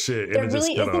Bundy, there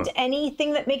really isn't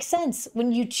anything that makes sense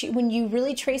when you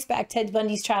really trace back Ted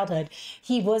Bundy's childhood.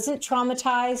 He wasn't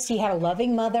traumatized. He had a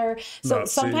loving mother. So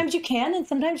sometimes you can, and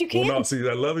sometimes you can't. Well, no, see,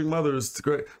 that loving mother is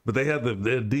great, but they have the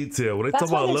detail. When they talk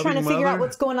about loving mother, they're trying to figure out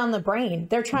what's going on in the brain.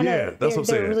 They're trying to. That's what I'm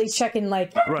saying. They're really checking,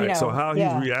 like, so how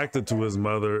he's reacted to his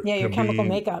mother. Yeah, your chemical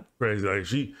makeup. Crazy, like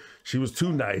she was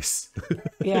too nice.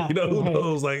 Yeah. Who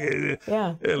knows? Like,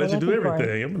 let you do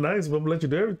everything. I'm nice, but I'm gonna let you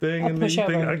do everything. And then you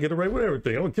think I get away with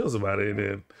everything. I'm gonna kill somebody. And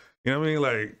then, you know what I mean?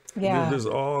 Like, there's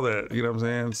all that, you know what I'm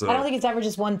saying? So I don't think it's ever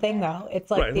just one thing, though.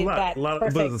 It's like a lot,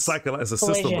 but it's a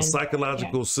system, a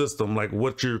psychological system, like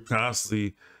what you're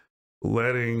constantly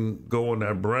letting go in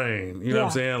that brain. You know what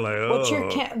I'm saying? Like,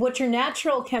 what your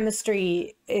natural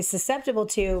chemistry is susceptible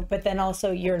to, but then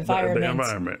also your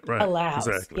environment, allows.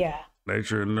 Exactly. Yeah.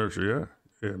 Nature and nurture,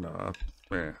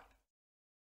 man.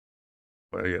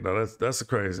 But that's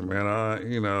crazy, man.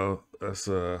 That's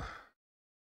What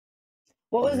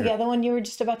was the other one you were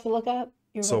just about to look up?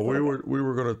 So we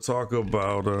were gonna talk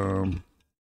about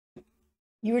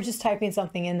You were just typing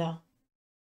something in though.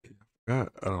 I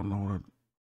don't know.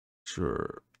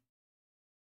 Sure.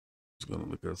 I was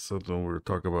gonna look at something we were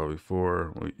talking about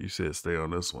before. You said stay on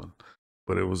this one,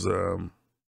 but it was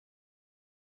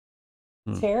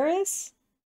terrorists?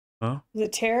 Huh? Was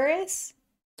it terrorists?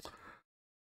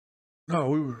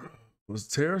 No, was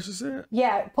it terrorists, you said?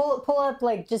 Yeah, pull up,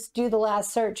 like, just do the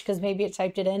last search, because maybe it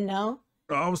typed it in, no?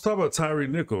 I was talking about Tyree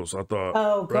Nichols, I thought.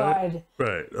 Oh, God.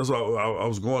 Right. That's what I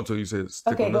was going to. You said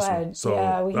stick on go this ahead. one. So,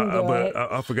 yeah, we can do it.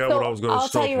 I forgot what I was going to I'll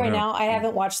tell you right now, I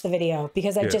haven't watched the video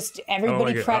because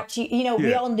everybody prepped you.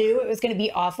 We all knew it was going to be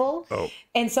awful. Oh.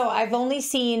 And so I've only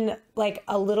seen like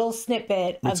a little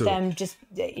snippet of them just,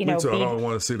 Me too. I don't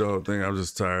want to see the whole thing. I'm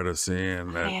just tired of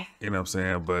seeing that. Yeah. You know what I'm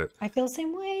saying? But I feel the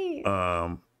same way.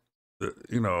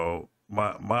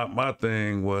 My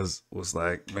thing was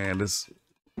like, man,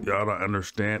 y'all don't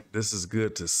understand. This is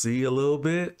good to see a little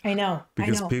bit. I know.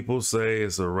 Because people say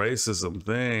it's a racism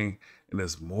thing, and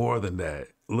it's more than that.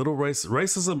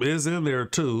 Racism is in there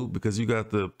too, because you got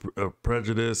the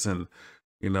prejudice, and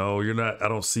you're not. I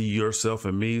don't see yourself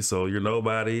in me, so you're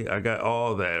nobody. I got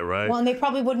all that, right? Well, and they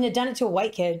probably wouldn't have done it to a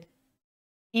white kid,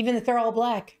 even if they're all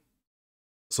black.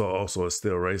 So also it's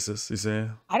still racist, you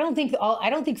saying? I don't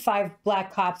think 5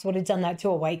 black cops would have done that to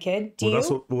a white kid. Do you? That's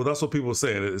what people are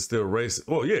saying. It's still racist.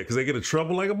 Well, yeah, because they get in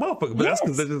trouble like a motherfucker. But that's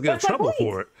because they just get in trouble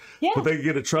for it. Yeah. But they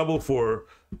get in trouble for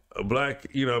a black,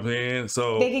 you know what I'm saying?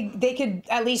 So they could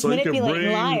at least manipulate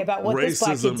and lie about what this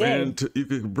black kid did. You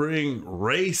could bring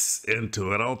race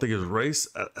into it. I don't think it's race.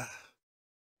 You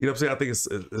know what I'm saying? I think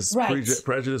it's right.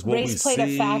 Prejudice, what race we played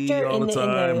see a factor all the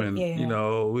time.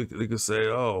 We could say,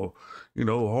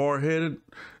 hard-headed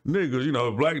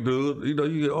niggas, black dude,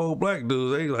 you get old black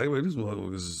dudes, they like, man, this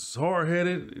motherfucker is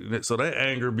hard-headed. So that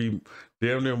anger be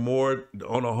damn near more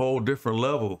on a whole different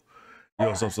level.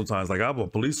 So sometimes, like, I'm a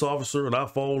police officer and I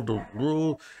follow the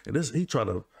rule, and he try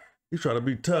to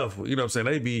be tough. You know what I'm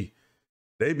saying?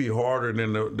 They be harder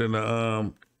than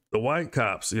the white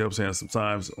cops, you know what I'm saying?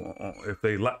 Sometimes if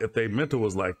they mental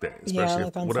was like that, especially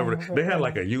whatever they had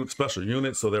like a special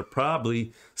unit, so they're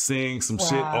probably seeing some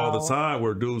shit all the time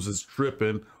where dudes is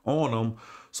tripping on them.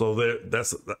 So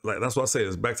that's what I say.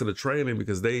 It's back to the training,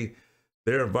 because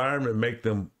their environment make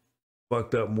them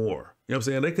fucked up more. You know what I'm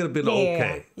saying? They could have been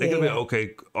okay. They could have been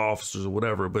okay officers or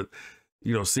whatever, but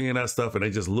you know, seeing that stuff and they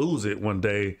just lose it one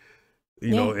day,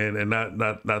 you know, and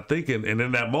not thinking, and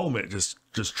in that moment just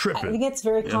tripping. I think it's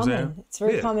very common. It's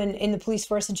very common in the police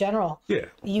force in general. Yeah,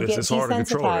 you get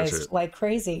desensitized like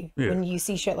crazy when you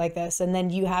see shit like this, and then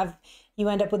you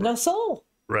end up with no soul.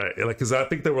 Right, like, because I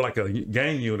think they were like a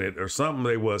gang unit or something.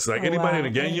 They was like anybody in a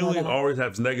gang unit always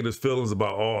has negative feelings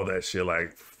about all that shit.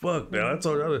 Like, fuck, man, I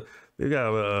told you they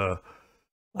got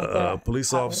a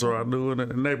police officer I knew in the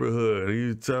neighborhood.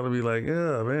 He telling me like,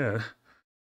 yeah, man,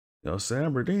 you know,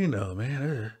 San Bernardino,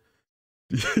 man,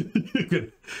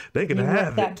 they can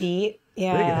have that beat.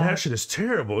 Yeah, they can have shit. It's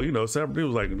terrible. You know, San Bernardino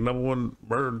was like #1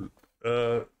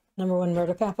 murder. Number one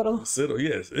murder capital.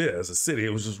 Yes, it's a city. It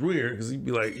was just weird because you'd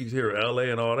be like, you hear LA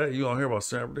and all that, you don't hear about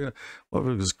San Bernardino. Well,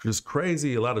 it was just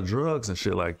crazy, a lot of drugs and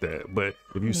shit like that. But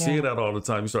if you see that all the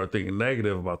time, you start thinking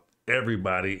negative about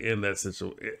everybody in that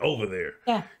situation over there.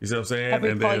 Yeah, you see what I'm saying?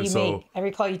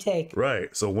 Every call you take.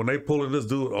 Right. So when they pulling this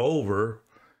dude over.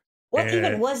 What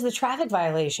even was the traffic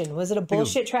violation? Was it a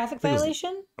bullshit traffic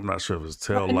violation? I'm not sure if it was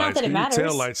tail lights. Not that it matters.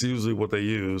 Tail lights usually what they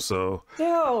use. So dude,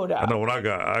 I know what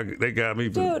they got me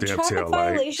for damn traffic tail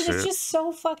violation light is just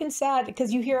so fucking sad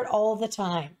because you hear it all the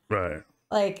time. Right.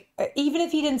 Like, even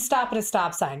if he didn't stop at a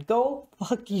stop sign, go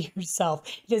fuck yourself.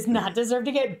 He does not deserve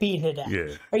to get beaten to death.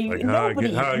 Yeah. Are you like,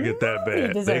 how I get that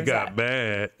bad? They got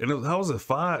bad. And how was it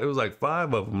 5? It was like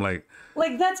 5 of them. Like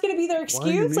that's going to be their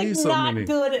excuse? Like, not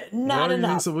good, not enough. Why do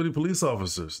you need so many police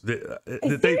officers? Did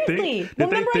they think?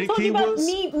 Remember I told you about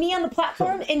me on the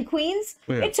platform in Queens?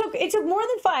 Yeah. It took more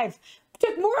than 5. It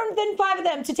took more than 5 of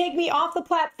them to take me off the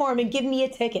platform and give me a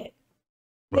ticket.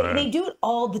 Right. They do it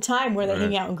all the time where they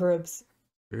hang out in groups.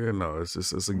 Yeah, no, it's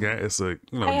a gang. It's a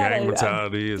gang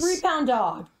mentality. It's 3-pound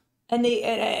dog,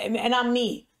 and I'm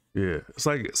me. Yeah, it's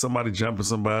like somebody jumping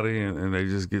somebody, and they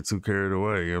just get too carried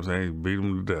away. You know what I'm saying? Beat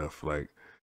them to death. Like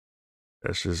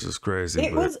that's just crazy.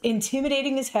 It was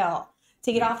intimidating as hell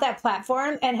to get off that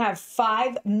platform and have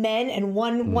 5 men and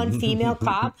one female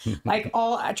cop, like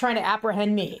all trying to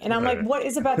apprehend me. And I'm like, what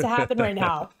is about to happen right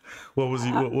now? What was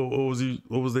they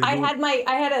doing?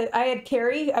 I had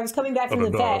Carrie. I was coming back from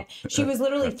the vet. She was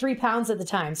literally 3 pounds at the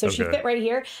time. So she fit right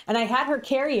here. And I had her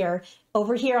carrier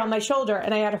over here on my shoulder,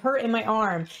 and I had her in my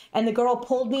arm. And the girl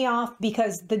pulled me off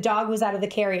because the dog was out of the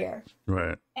carrier.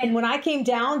 Right. And when I came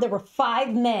down, there were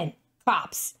 5 men,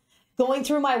 cops, going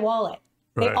through my wallet.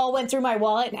 They all went through my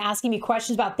wallet and asking me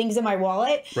questions about things in my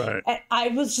wallet. Right. And I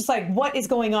was just like, what is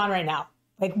going on right now?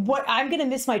 Like, what? I'm going to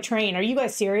miss my train. Are you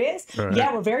guys serious? Right.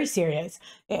 Yeah, we're very serious.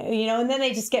 You know, and then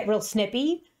they just get real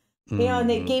snippy. You know, and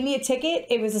they gave me a ticket.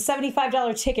 It was a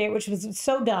 $75 ticket, which was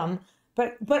so dumb.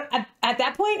 But at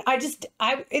that point, I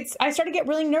started to get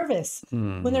really nervous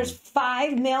when there's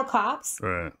 5 male cops.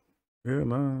 Right. Yeah,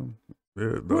 no. Yeah,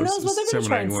 who knows what they're going to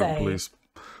try and say? Police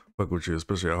fuck with you,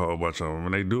 especially a whole bunch of them,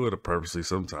 and they do it purposely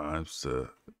sometimes to,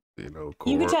 you know.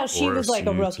 You could tell she was like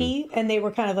a rookie, and they were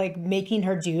kind of like making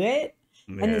her do it,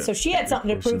 and then, so she had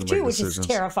something to prove too, which is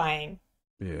terrifying.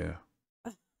 Yeah.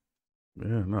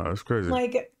 Yeah, no, it's crazy.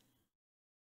 Like,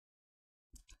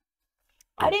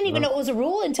 I didn't even know it was a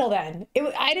rule until then.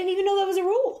 I didn't even know that was a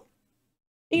rule.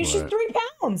 It was just 3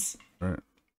 pounds. Right.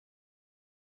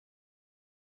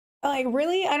 Like,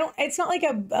 really? It's not like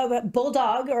a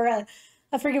bulldog or a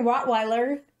freaking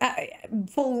Rottweiler,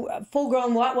 full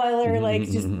grown Rottweiler, like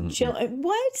just chill.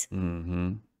 What?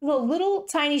 Mm-hmm. The little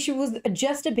tiny, she was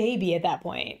just a baby at that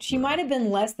point. She might have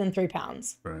been less than 3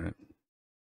 pounds. Right.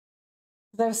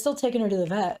 I was still taking her to the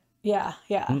vet. Yeah.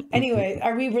 Anyway,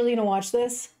 are we really gonna watch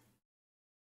this?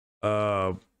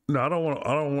 No, I don't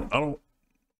want. I'm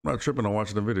not tripping on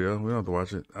watching the video. We don't have to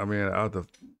watch it. I mean, I'll have to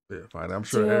find it. I'm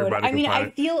sure everybody can find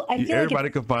it. I feel everybody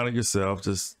can find it yourself.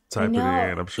 Just type it in.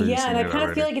 I'm sure you and I kind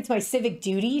of feel like it's my civic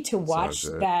duty to watch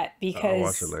that because I'll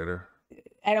watch it later.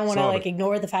 I don't want to like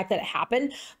ignore the fact that it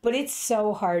happened, but it's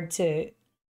so hard to.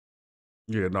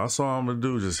 Yeah, no, I saw him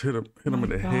do just hit him in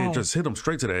the head, just hit him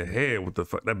straight to the head with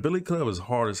that billy club is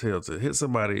hard as hell to hit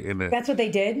somebody in the. That's what they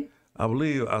did. I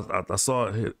believe I saw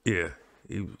it hit. Yeah.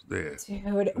 He was there.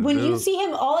 Dude, when you see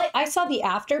him, I saw the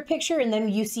after picture and then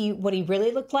you see what he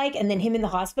really looked like and then him in the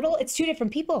hospital. It's 2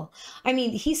 different people. I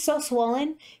mean, he's so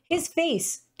swollen. His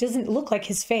face doesn't look like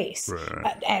his face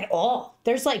at all.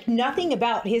 There's like nothing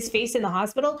about his face in the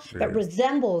hospital that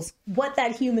resembles what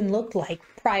that human looked like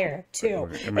prior to.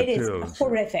 It is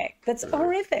horrific. That's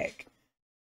horrific.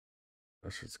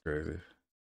 That shit's crazy.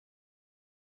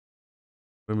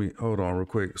 Let me hold on real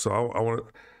quick. So I want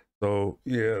to. So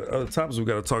yeah, other topics we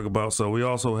got to talk about. So we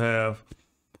also have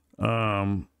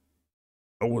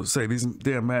I would say these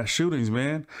damn mass shootings,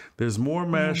 man. There's more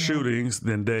mass shootings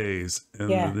than days in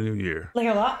the new year. Like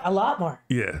a lot more.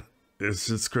 Yeah, it's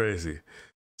just crazy.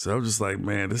 So I'm just like,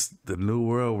 man, this is the new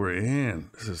world we're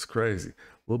in. This is crazy.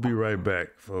 We'll be right back,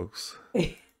 folks.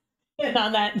 And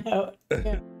on that note.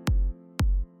 Yeah.